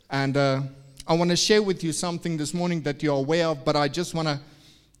And I want to share with you something this morning that you're aware of, but I just want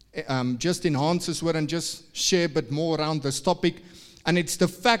to just enhance this word and just share a bit more around this topic. And it's the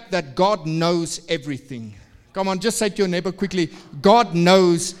fact that God knows everything. Come on, just say to your neighbor quickly, God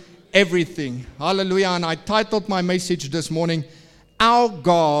knows everything. Hallelujah. And I titled my message this morning, Our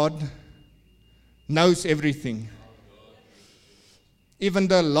God Knows Everything. Even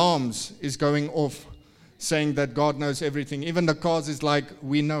the alarms is going off saying that God knows everything. Even the cars is like,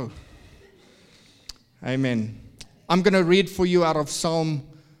 we know. Amen. I'm going to read for you out of Psalm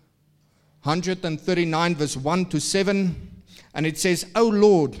 139 verse 1 to 7. And it says, O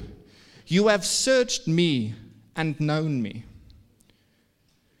Lord, you have searched me and known me.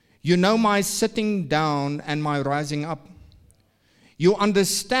 You know my sitting down and my rising up. You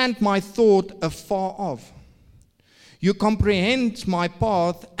understand my thought afar off. You comprehend my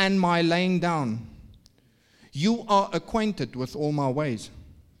path and my laying down. You are acquainted with all my ways.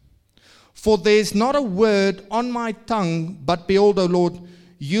 For there is not a word on my tongue, but behold, O Lord,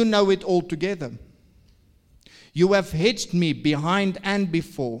 you know it altogether. You have hedged me behind and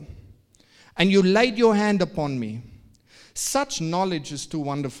before, and you laid your hand upon me. Such knowledge is too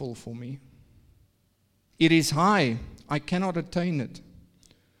wonderful for me. It is high, I cannot attain it.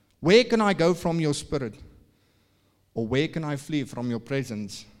 Where can I go from your spirit? Or where can I flee from your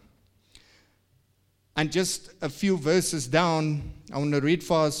presence? And just a few verses down, I want to read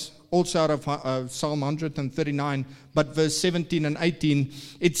for us also out of Psalm 139, but verse 17 and 18,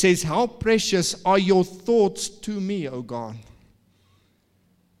 it says, How precious are your thoughts to me, O God.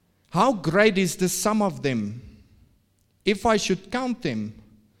 How great is the sum of them. If I should count them,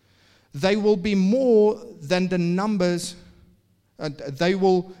 they will be more than the numbers, they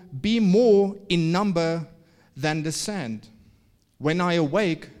will be more in number than the sand. When I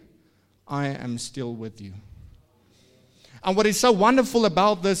awake, I am still with you. And what is so wonderful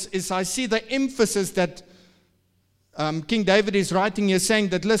about this is I see the emphasis that King David is writing here, saying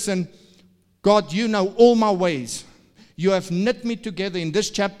that, listen, God, you know all my ways. You have knit me together. In this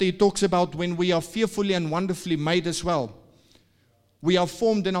chapter, he talks about when we are fearfully and wonderfully made as well. We are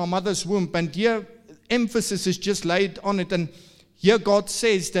formed in our mother's womb. And here, emphasis is just laid on it. And here God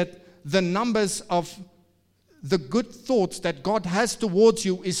says that the numbers of the good thoughts that God has towards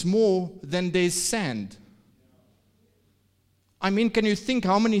you is more than there's sand. I mean, can you think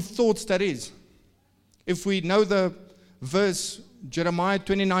how many thoughts that is? If we know the verse, Jeremiah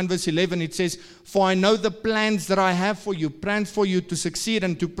 29 verse 11, it says, For I know the plans that I have for you, plans for you to succeed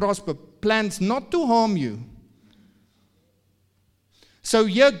and to prosper, plans not to harm you. So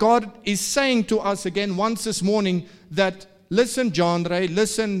here God is saying to us again once this morning that, listen Juandre,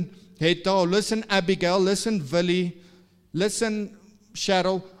 listen Heto, listen Abigail, listen Villy, listen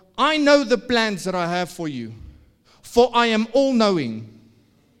Cheryl, I know the plans that I have for you. For I am all-knowing.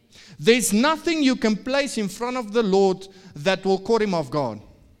 There's nothing you can place in front of the Lord that will caught him off guard.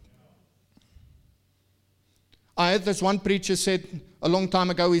 I heard this one preacher said a long time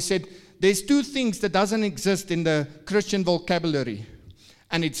ago, he said, there's two things that doesn't exist in the Christian vocabulary.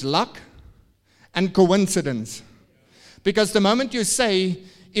 And it's luck and coincidence. Because the moment you say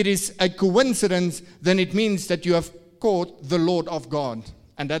it is a coincidence, then it means that you have caught the Lord off guard.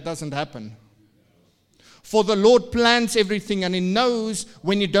 And that doesn't happen. For the Lord plans everything, and he knows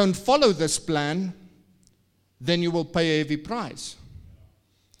when you don't follow this plan, then you will pay a heavy price.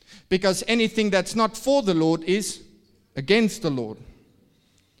 Because anything that's not for the Lord is against the Lord.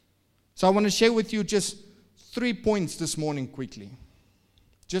 So I want to share with you just 3 points this morning quickly.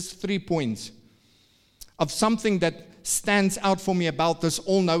 Just 3 points of something that stands out for me about this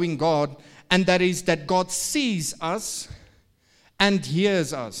all-knowing God, and that is that God sees us and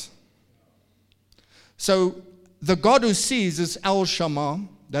hears us. So the God who sees is El Shammah,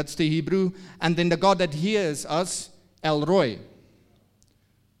 that's the Hebrew, and then the God that hears us, El Roy.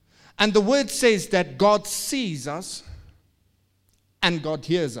 And the word says that God sees us and God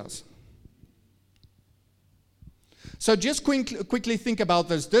hears us. So just quickly think about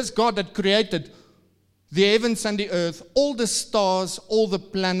this. This God that created the heavens and the earth, all the stars, all the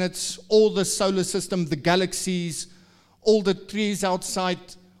planets, all the solar system, the galaxies, all the trees outside,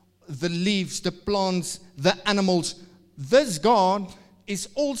 the leaves, the plants, the animals. This God is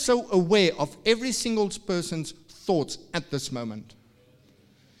also aware of every single person's thoughts at this moment.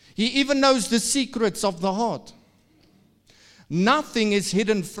 He even knows the secrets of the heart. Nothing is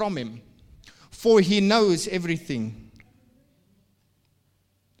hidden from him, for he knows everything.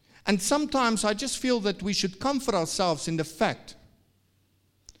 And sometimes I just feel that we should comfort ourselves in the fact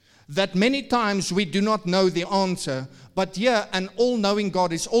that many times we do not know the answer, but here an all-knowing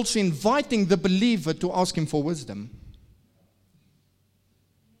God is also inviting the believer to ask him for wisdom.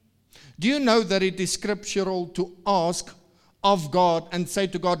 Do you know that it is scriptural to ask of God and say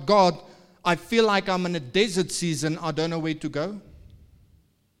to God, God, I feel like I'm in a desert season, I don't know where to go?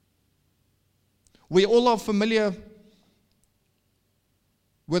 We all are familiar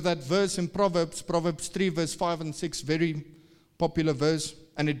with that verse in Proverbs 3, verse 5 and 6, very popular verse,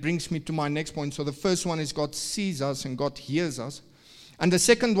 and it brings me to my next point. So the first one is God sees us and God hears us. And the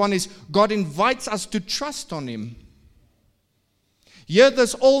second one is God invites us to trust on Him. Here,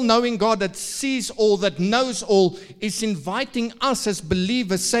 this all-knowing God that sees all, that knows all, is inviting us as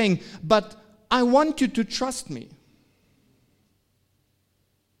believers, saying, but I want you to trust me.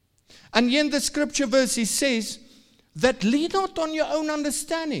 And here in the scripture verse, He says that lean not on your own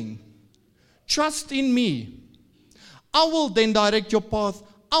understanding. Trust in me. I will then direct your path.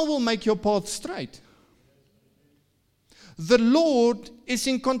 I will make your path straight. The Lord is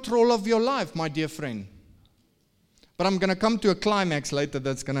in control of your life, my dear friend. But I'm going to come to a climax later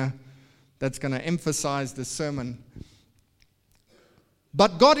that's going to emphasize the sermon.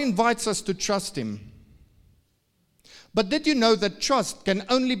 But God invites us to trust Him. But did you know that trust can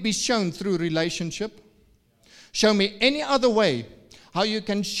only be shown through relationship? Show me any other way how you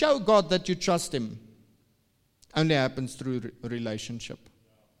can show God that you trust Him. Only happens through relationship.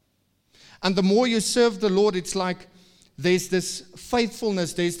 And the more you serve the Lord, it's like there's this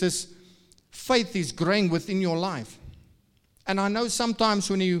faithfulness, there's this faith is growing within your life. And I know sometimes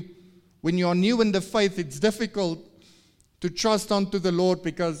when you are new in the faith, it's difficult to trust unto the Lord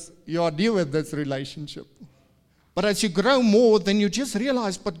because you are new with this relationship. But as you grow more, then you just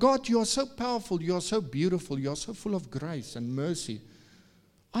realize, but God, you are so powerful, you are so beautiful, you are so full of grace and mercy.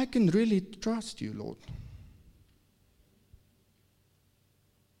 I can really trust you, Lord.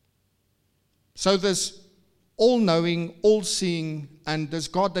 So this all-knowing, all-seeing, and this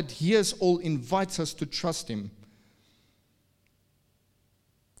God that hears all invites us to trust Him.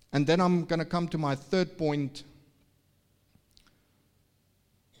 And then I'm going to come to my third point,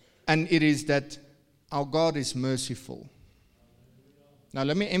 and it is that our God is merciful. Now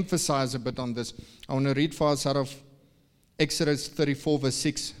let me emphasize a bit on this. I want to read for us out of Exodus 34 verse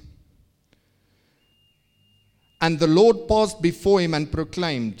 6. And the Lord passed before him and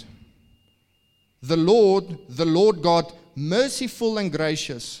proclaimed, the Lord God, merciful and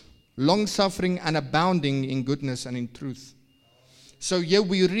gracious, long-suffering and abounding in goodness and in truth. So here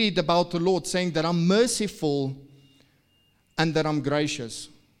we read about the Lord saying that I'm merciful and that I'm gracious.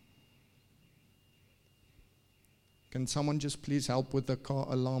 Can someone just please help with the car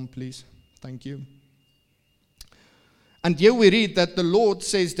alarm, please? Thank you. And here we read that the Lord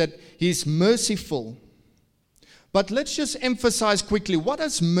says that He's merciful. But let's just emphasize quickly, what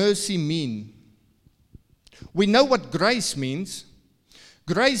does mercy mean? We know what grace means.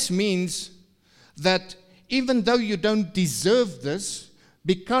 Grace means that even though you don't deserve this,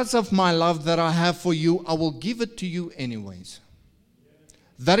 because of my love that I have for you, I will give it to you anyways.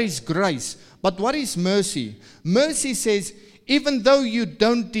 That is grace. But what is mercy? Mercy says, even though you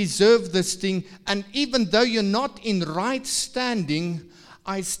don't deserve this thing, and even though you're not in right standing,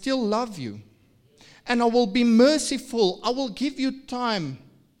 I still love you. And I will be merciful. I will give you time.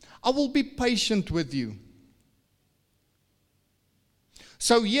 I will be patient with you.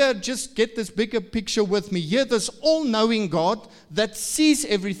 So here, just get this bigger picture with me. Here, this all-knowing God that sees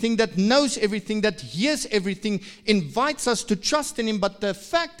everything, that knows everything, that hears everything, invites us to trust in Him. But the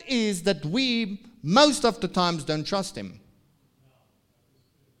fact is that we, most of the times, don't trust Him.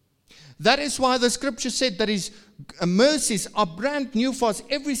 That is why the scripture said that His mercies are brand new for us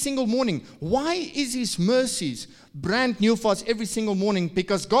every single morning. Why is His mercies brand new for us every single morning?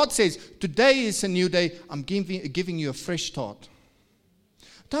 Because God says, today is a new day. I'm giving you a fresh start.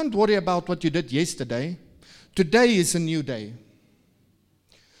 Don't worry about what you did yesterday. Today is a new day.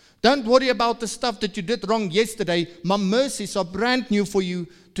 Don't worry about the stuff that you did wrong yesterday. My mercies are brand new for you.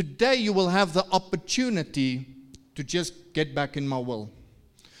 Today you will have the opportunity to just get back in my will.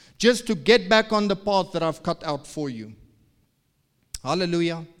 Just to get back on the path that I've cut out for you.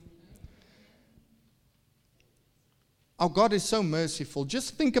 Hallelujah. Our God is so merciful.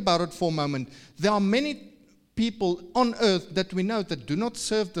 Just think about it for a moment. There are many people on earth that we know that do not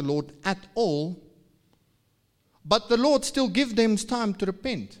serve the Lord at all, but the Lord still gives them time to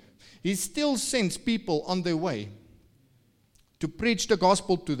repent. He still sends people on their way to preach the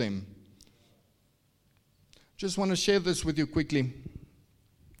gospel to them. Just want to share this with you quickly.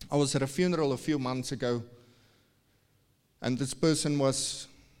 I was at a funeral a few months ago, and this person was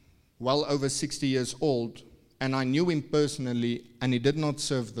well over 60 years old, and I knew him personally, and he did not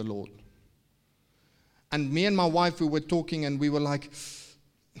serve the Lord. And me and my wife, we were talking, and we were like,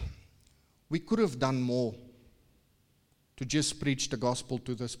 we could have done more to just preach the gospel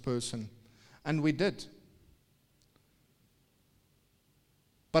to this person. And we did.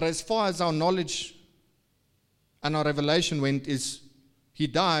 But as far as our knowledge and our revelation went, is he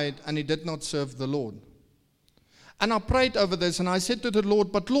died and he did not serve the Lord. And I prayed over this and I said to the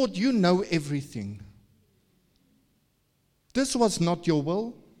Lord, but Lord, you know everything. This was not your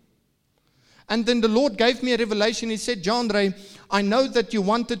will. And then the Lord gave me a revelation. He said, Juandre, I know that you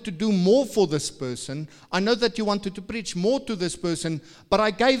wanted to do more for this person. I know that you wanted to preach more to this person, but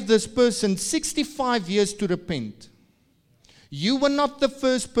I gave this person 65 years to repent. You were not the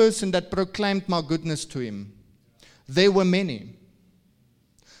first person that proclaimed my goodness to him. There were many.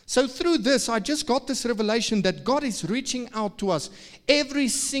 So through this, I just got this revelation that God is reaching out to us every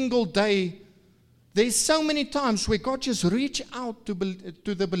single day. There's so many times where God just reach out to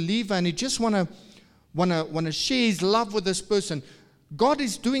the believer and he just want to share his love with this person. God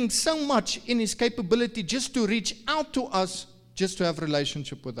is doing so much in his capability just to reach out to us, just to have a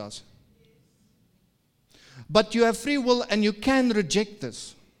relationship with us. But you have free will and you can reject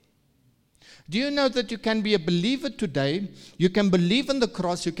this. Do you know that you can be a believer today? You can believe in the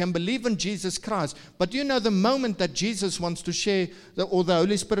cross, you can believe in Jesus Christ. But do you know the moment that Jesus wants to share, or the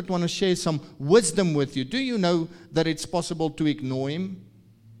Holy Spirit wants to share some wisdom with you, do you know that it's possible to ignore him?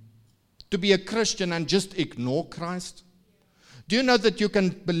 To be a Christian and just ignore Christ? Do you know that you can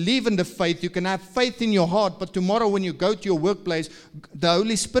believe in the faith, you can have faith in your heart, but tomorrow when you go to your workplace, the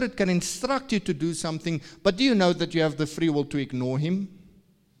Holy Spirit can instruct you to do something, but do you know that you have the free will to ignore him?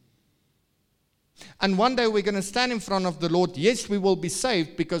 And one day we're going to stand in front of the Lord. Yes, we will be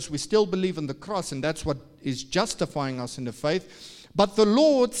saved because we still believe in the cross, and that's what is justifying us in the faith. But the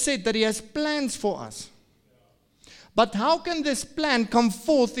Lord said that he has plans for us. But how can this plan come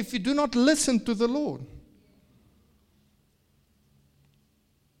forth if you do not listen to the Lord?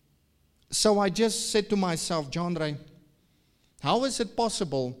 So I just said to myself, Juandre, how is it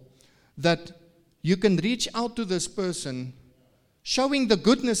possible that you can reach out to this person, showing the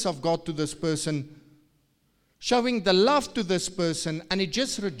goodness of God to this person, showing the love to this person, and he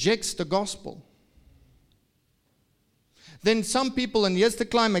just rejects the gospel? Then some people, and here's the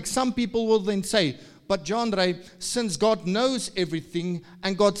climax, some people will then say, but Juandre, since God knows everything,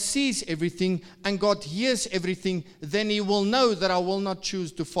 and God sees everything, and God hears everything, then he will know that I will not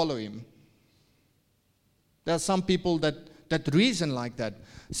choose to follow him. There are some people that reason like that,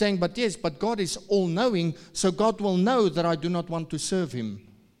 saying, but yes, but God is all-knowing, so God will know that I do not want to serve him.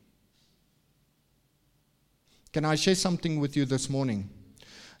 Can I share something with you this morning?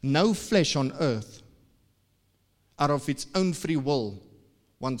 No flesh on earth, out of its own free will,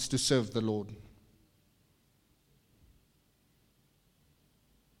 wants to serve the Lord.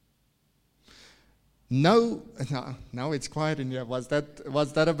 No, now it's quiet in here. Was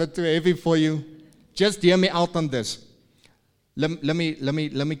that a bit too heavy for you? Just hear me out on this. Let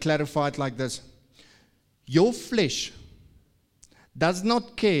me clarify it like this. Your flesh does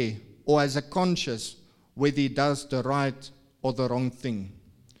not care or has a conscience whether he does the right or the wrong thing.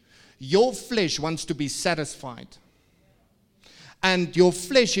 Your flesh wants to be satisfied. And your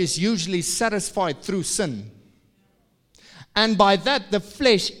flesh is usually satisfied through sin. And by that, the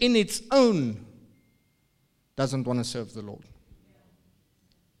flesh in its own doesn't want to serve the Lord.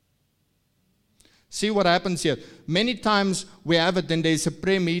 See what happens here. Many times we have it, then there's a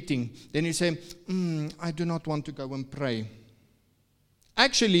prayer meeting. Then you say, I do not want to go and pray.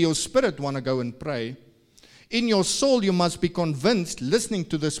 Actually, your spirit want to go and pray. In your soul, you must be convinced, listening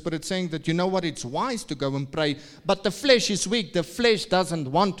to the Spirit saying that, you know what, it's wise to go and pray. But the flesh is weak. The flesh doesn't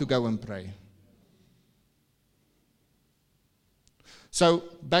want to go and pray. So,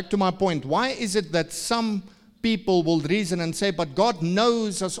 back to my point. Why is it that some people will reason and say, but God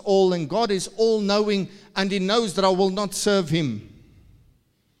knows us all and God is all-knowing and he knows that I will not serve him?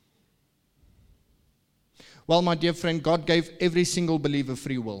 Well, my dear friend, God gave every single believer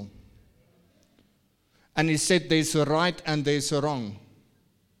free will. And he said there's a right and there's a wrong.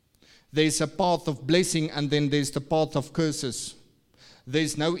 There's a path of blessing and then there's the path of curses.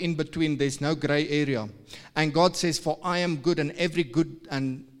 There's no in between, there's no gray area. And God says, for I am good, and every good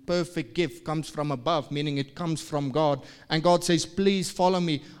and perfect gift comes from above, meaning it comes from God. And God says, please follow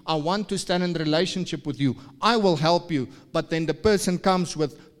me. I want to stand in relationship with you. I will help you. But then the person comes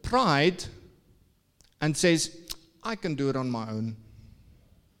with pride and says, I can do it on my own.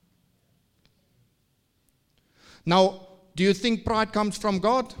 Now, do you think pride comes from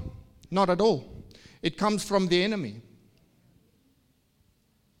God? Not at all. It comes from the enemy.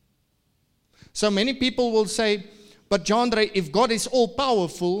 So many people will say, but Juandre, if God is all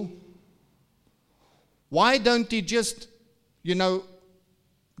powerful, why don't he just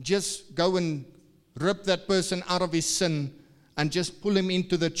go and rip that person out of his sin and just pull him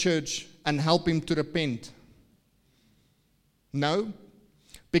into the church and help him to repent. No,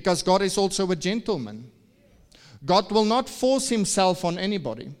 because God is also a gentleman. God will not force himself on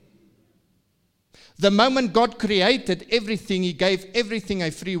anybody. The moment God created everything, he gave everything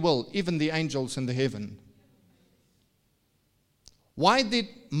a free will, even the angels in the heaven. Why did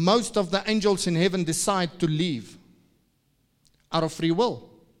most of the angels in heaven decide to leave? Out of free will.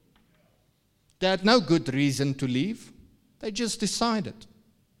 They had no good reason to leave. They just decided.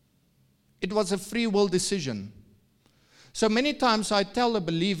 It was a free will decision. So many times I tell a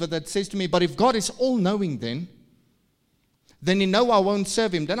believer that says to me, but if God is all-knowing then you know I won't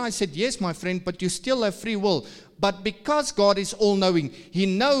serve him. Then I said, yes, my friend, but you still have free will. But because God is all-knowing, he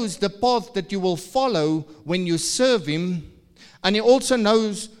knows the path that you will follow when you serve him. And he also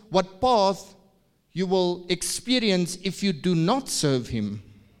knows what path you will experience if you do not serve him.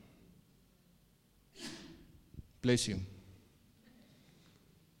 Bless you.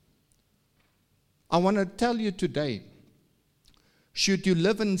 I want to tell you today, should you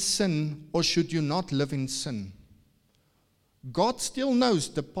live in sin or should you not live in sin? God still knows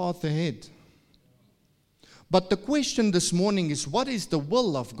the path ahead. But the question this morning is, what is the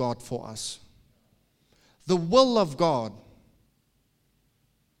will of God for us? The will of God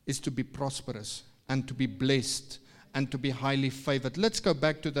is to be prosperous and to be blessed and to be highly favored. Let's go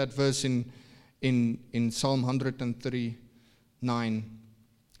back to that verse in Psalm 139.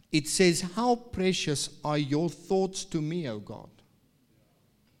 It says, how precious are your thoughts to me, O God?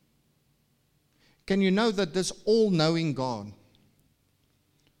 Can you know that this all-knowing God,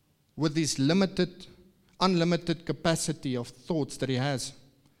 with his unlimited capacity of thoughts that he has,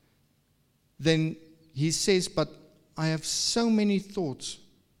 then he says, but I have so many thoughts,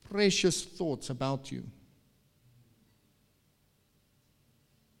 precious thoughts about you.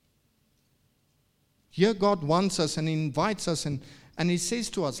 Here God wants us and invites us and he says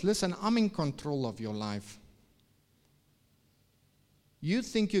to us, listen, I'm in control of your life. You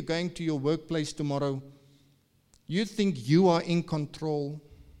think you're going to your workplace tomorrow. You think you are in control.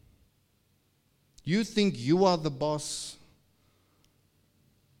 You think you are the boss.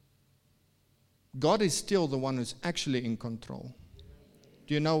 God is still the one who's actually in control.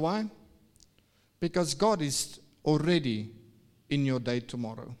 Do you know why? Because God is already in your day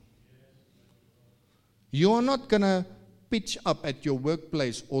tomorrow. You are not going to pitch up at your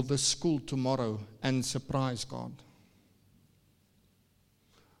workplace or the school tomorrow and surprise God.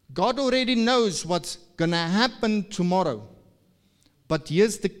 God already knows what's going to happen tomorrow. But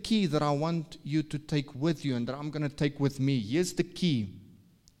here's the key that I want you to take with you and that I'm going to take with me. Here's the key.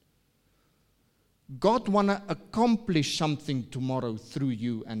 God wants to accomplish something tomorrow through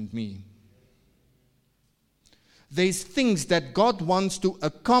you and me. There's things that God wants to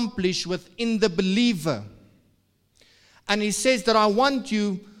accomplish within the believer. And he says that I want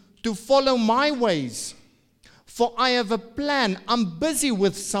you to follow my ways. For I have a plan. I'm busy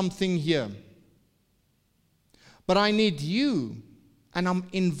with something here. But I need you. And I'm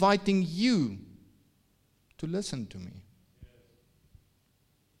inviting you to listen to me.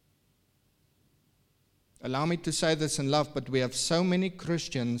 Allow me to say this in love, but we have so many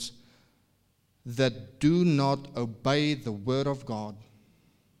Christians that do not obey the word of God.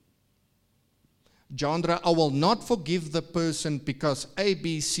 Juandre, I will not forgive the person because A,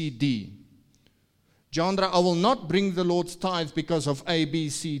 B, C, D. Juandre, I will not bring the Lord's tithes because of A, B,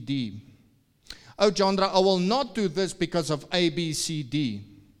 C, D. Oh, Juandre, I will not do this because of A, B, C, D.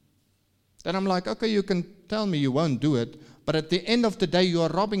 Then I'm like, okay, you can tell me you won't do it, but at the end of the day, you are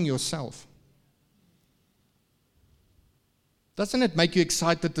robbing yourself. Doesn't it make you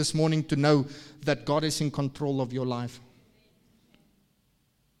excited this morning to know that God is in control of your life?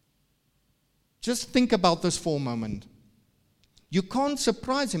 Just think about this for a moment. You can't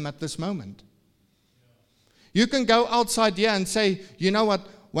surprise him at this moment. You can go outside here and say, you know what,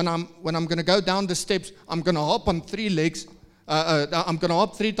 when I'm going to go down the steps, I'm going to hop on 3 legs. I'm going to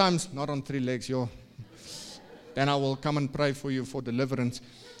hop 3 times, not on 3 legs, then I will come and pray for you for deliverance.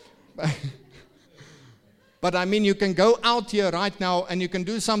 But I mean, you can go out here right now and you can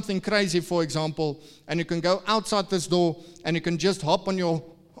do something crazy, for example, and you can go outside this door and you can just hop on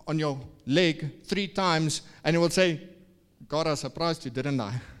your leg 3 times and you will say, God, I surprised you, didn't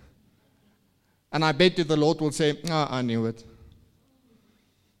I? And I bet you the Lord will say, I knew it.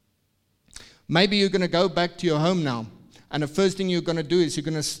 Maybe you're going to go back to your home now, and the first thing you're going to do is you're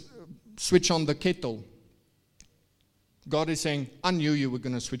going to switch on the kettle. God is saying, I knew you were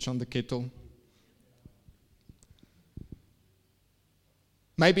going to switch on the kettle.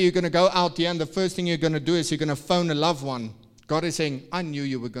 Maybe you're going to go out here and the first thing you're going to do is you're going to phone a loved one. God is saying, I knew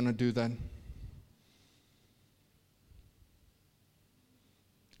you were going to do that.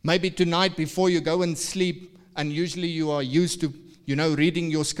 Maybe tonight before you go and sleep, and usually you are used to, reading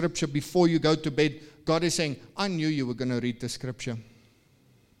your scripture before you go to bed. God is saying, I knew you were going to read the scripture.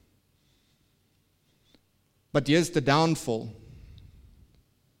 But here's the downfall.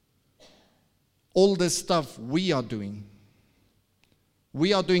 All this stuff we are doing.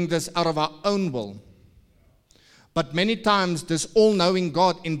 We are doing this out of our own will. But many times this all-knowing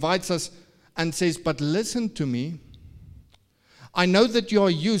God invites us and says, but listen to me. I know that you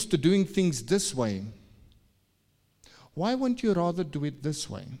are used to doing things this way. Why wouldn't you rather do it this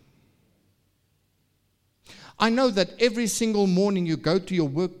way? I know that every single morning you go to your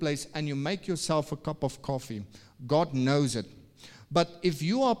workplace and you make yourself a cup of coffee. God knows it. But if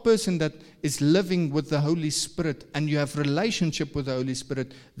you are a person that is living with the Holy Spirit and you have relationship with the Holy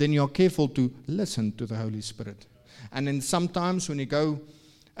Spirit, then you are careful to listen to the Holy Spirit. And then sometimes when you go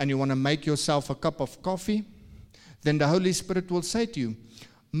and you want to make yourself a cup of coffee, then the Holy Spirit will say to you,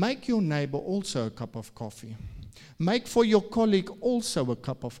 make your neighbor also a cup of coffee. Make for your colleague also a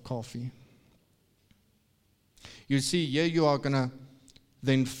cup of coffee. You see, here you are going to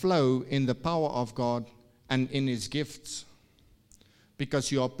then flow in the power of God and in His gifts,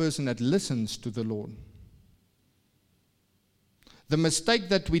 because you are a person that listens to the Lord. The mistake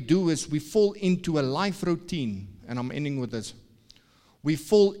that we do is we fall into a life routine, and I'm ending with this. We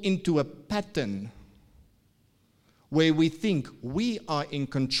fall into a pattern where we think we are in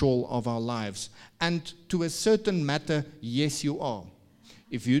control of our lives. And to a certain matter, yes, you are.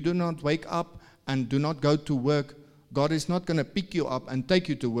 If you do not wake up and do not go to work, God is not going to pick you up and take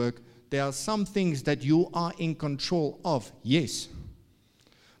you to work. There are some things that you are in control of, yes.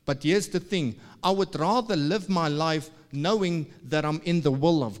 But here's the thing. I would rather live my life knowing that I'm in the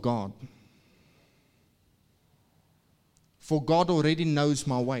will of God. For God already knows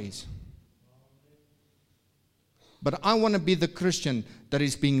my ways. But I want to be the Christian that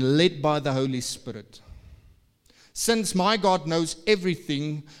is being led by the Holy Spirit. Since my God knows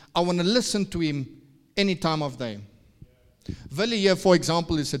everything, I want to listen to Him any time of day. Willie here, for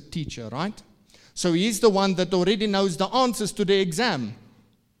example, is a teacher, right? So he's the one that already knows the answers to the exam.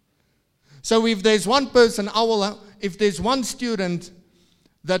 So if there's one person, if there's one student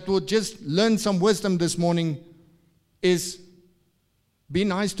that would just learn some wisdom this morning, is be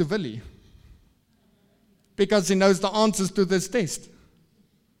nice to Willie. Because he knows the answers to this test.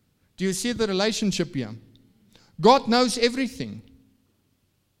 Do you see the relationship here? God knows everything.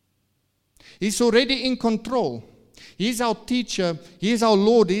 He's already in control. He's our teacher. He's our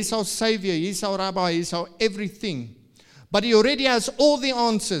Lord. He's our Savior. He's our Rabbi. He's our everything. But He already has all the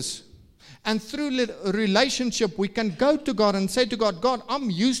answers. And through a relationship, we can go to God and say to God, God, I'm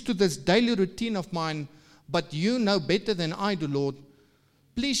used to this daily routine of mine, but you know better than I do, Lord.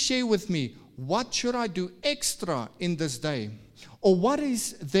 Please share with me, what should I do extra in this day? Or what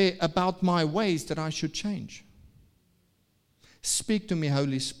is there about my ways that I should change? Speak to me,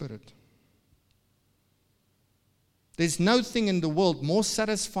 Holy Spirit. There's no thing in the world more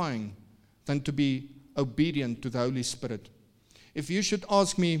satisfying than to be obedient to the Holy Spirit. If you should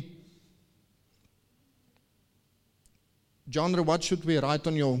ask me, Juandre, what should we write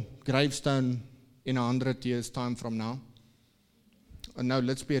on your gravestone in 100 years' time from now? No,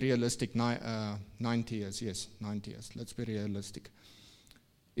 let's be realistic. 90 years, yes, 90 years. Let's be realistic.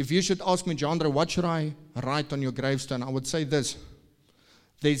 If you should ask me, Juandre, what should I write on your gravestone? I would say this.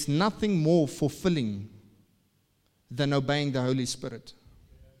 There's nothing more fulfilling than obeying the Holy Spirit.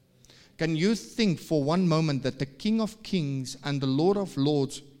 Can you think for one moment that the King of Kings and the Lord of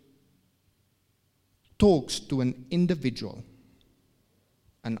Lords talks to an individual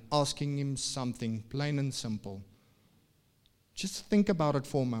and asking him something plain and simple? Just think about it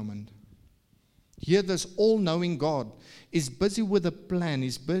for a moment. Here, this all-knowing God is busy with a plan.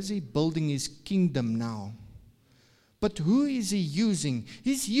 He's busy building His kingdom now. But who is He using?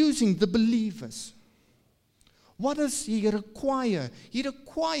 He's using the believers. What does He require? He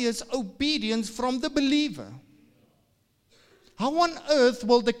requires obedience from the believer. How on earth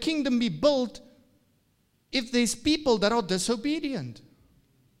will the kingdom be built if there's people that are disobedient?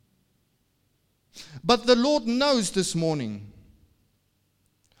 But the Lord knows this morning,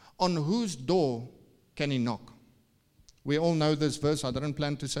 on whose door can He knock? We all know this verse. I didn't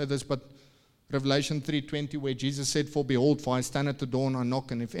plan to say this, but Revelation 3:20, where Jesus said, for behold, for I stand at the door and I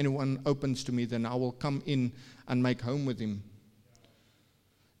knock, and if anyone opens to me, then I will come in and make home with him.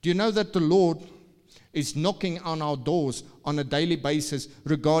 Do you know that the Lord is knocking on our doors on a daily basis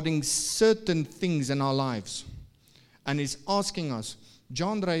regarding certain things in our lives? And He's asking us,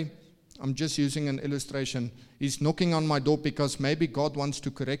 Juandre, I'm just using an illustration. He's knocking on my door because maybe God wants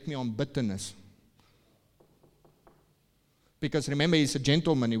to correct me on bitterness. Because remember, he's a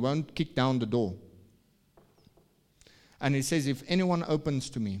gentleman. He won't kick down the door. And he says, if anyone opens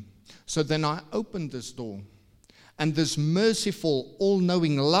to me. So then I opened this door. And this merciful,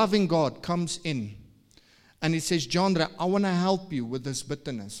 all-knowing, loving God comes in. And he says, Juandre, I want to help you with this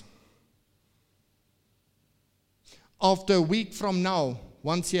bitterness. After a week from now,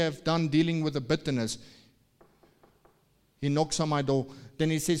 once you have done dealing with the bitterness, he knocks on my door. Then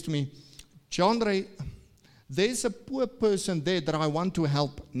he says to me, Juandre, there's a poor person there that I want to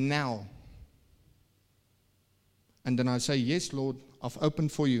help now. And then I say, yes, Lord, I've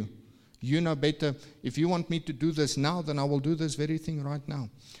opened for you. You know better. If you want me to do this now, then I will do this very thing right now.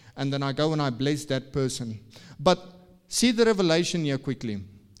 And then I go and I bless that person. But see the revelation here quickly.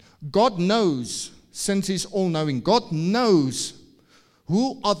 God knows, since He's all-knowing, God knows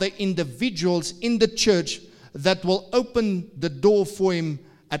who are the individuals in the church that will open the door for Him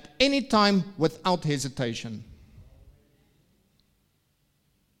at any time without hesitation.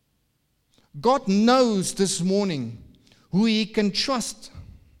 God knows this morning who He can trust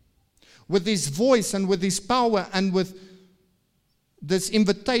with His voice and with His power and with this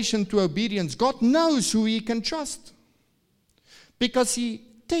invitation to obedience. God knows who He can trust because He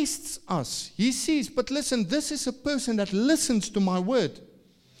tests us. He sees, but listen, this is a person that listens to my word.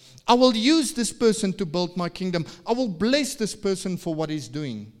 I will use this person to build my kingdom. I will bless this person for what he's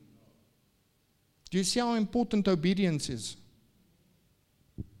doing. Do you see how important obedience is?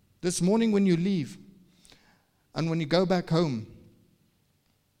 This morning when you leave and when you go back home,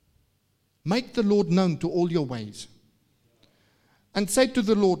 make the Lord known to all your ways. And say to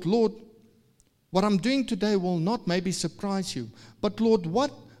the Lord, Lord, what I'm doing today will not maybe surprise you, but Lord,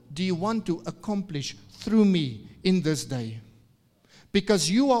 what do you want to accomplish through me in this day?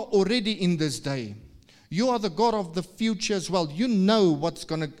 Because you are already in this day. You are the God of the future as well. You know what's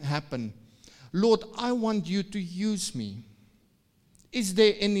going to happen. Lord, I want you to use me. Is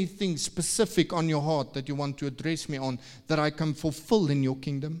there anything specific on your heart that you want to address me on that I can fulfill in your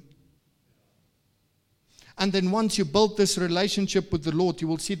kingdom? And then once you build this relationship with the Lord, you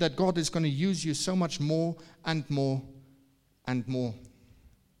will see that God is going to use you so much more and more and more.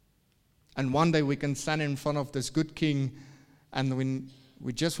 And one day we can stand in front of this good King and when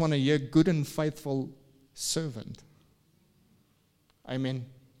we just want to hear good and faithful servant. Amen.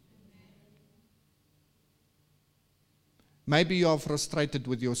 Maybe you are frustrated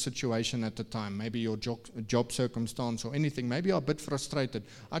with your situation at the time. Maybe your job circumstance or anything. Maybe you are a bit frustrated.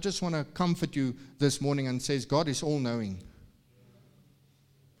 I just want to comfort you this morning and says God is all-knowing.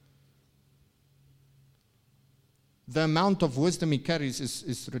 The amount of wisdom He carries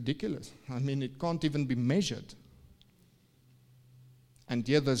is ridiculous. I mean, it can't even be measured. And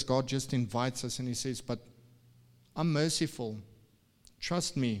here this God just invites us and He says, but I'm merciful.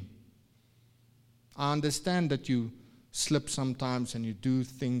 Trust me. I understand that you slip sometimes and you do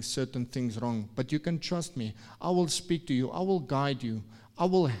certain things wrong, but you can trust me. I will speak to you. I will guide you. I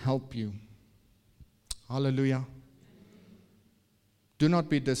will help you. Hallelujah. Do not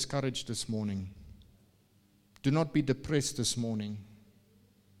be discouraged this morning. Do not be depressed this morning.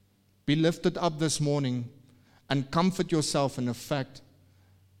 Be lifted up this morning and comfort yourself in the fact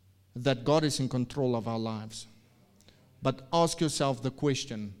that God is in control of our lives. But ask yourself the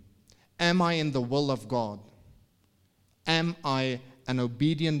question, am I in the will of God? Am I an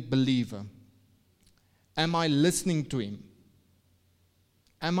obedient believer? Am I listening to Him?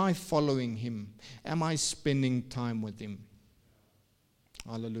 Am I following Him? Am I spending time with Him?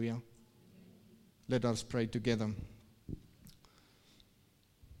 Hallelujah. Let us pray together.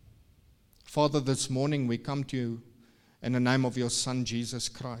 Father, this morning we come to you in the name of your Son, Jesus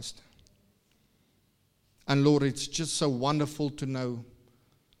Christ. And Lord, it's just so wonderful to know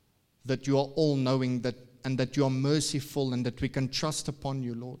that you are all-knowing, and that you are merciful, and that we can trust upon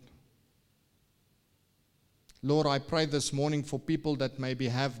you, Lord. Lord, I pray this morning for people that maybe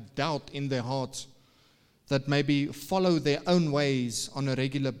have doubt in their hearts, that maybe follow their own ways on a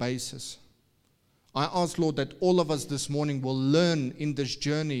regular basis. I ask, Lord, that all of us this morning will learn in this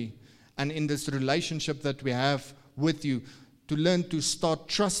journey and in this relationship that we have with you, to learn to start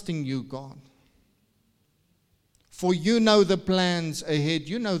trusting you, God. For you know the plans ahead.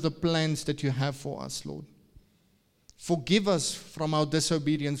 You know the plans that you have for us, Lord. Forgive us from our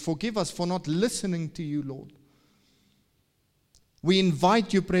disobedience. Forgive us for not listening to you, Lord. We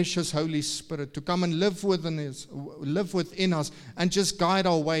invite you, precious Holy Spirit, to come and live within us and just guide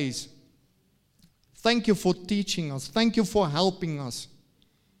our ways. Thank you for teaching us. Thank you for helping us.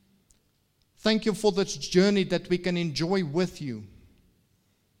 Thank you for this journey that we can enjoy with you.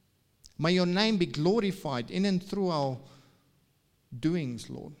 May your name be glorified in and through our doings,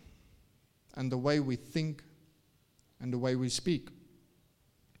 Lord, and the way we think and the way we speak.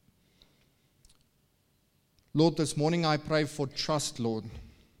 Lord, this morning I pray for trust, Lord.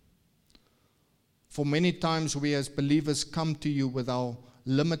 For many times we as believers come to you with our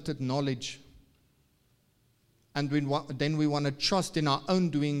limited knowledge. And then we want to trust in our own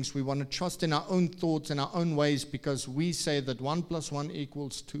doings. We want to trust in our own thoughts and our own ways because we say that 1 + 1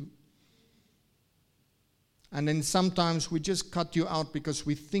 = 2. And then sometimes we just cut you out because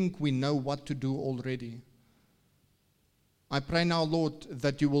we think we know what to do already. I pray now, Lord,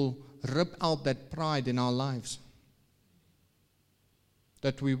 that you will rip out that pride in our lives.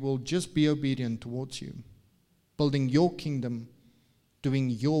 That we will just be obedient towards you, building your kingdom, doing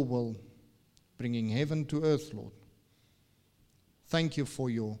your will, bringing heaven to earth, Lord. Thank you for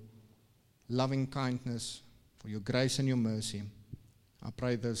your loving kindness, for your grace and your mercy. I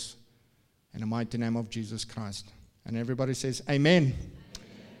pray this in the mighty name of Jesus Christ. And everybody says, Amen.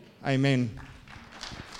 Amen. Amen.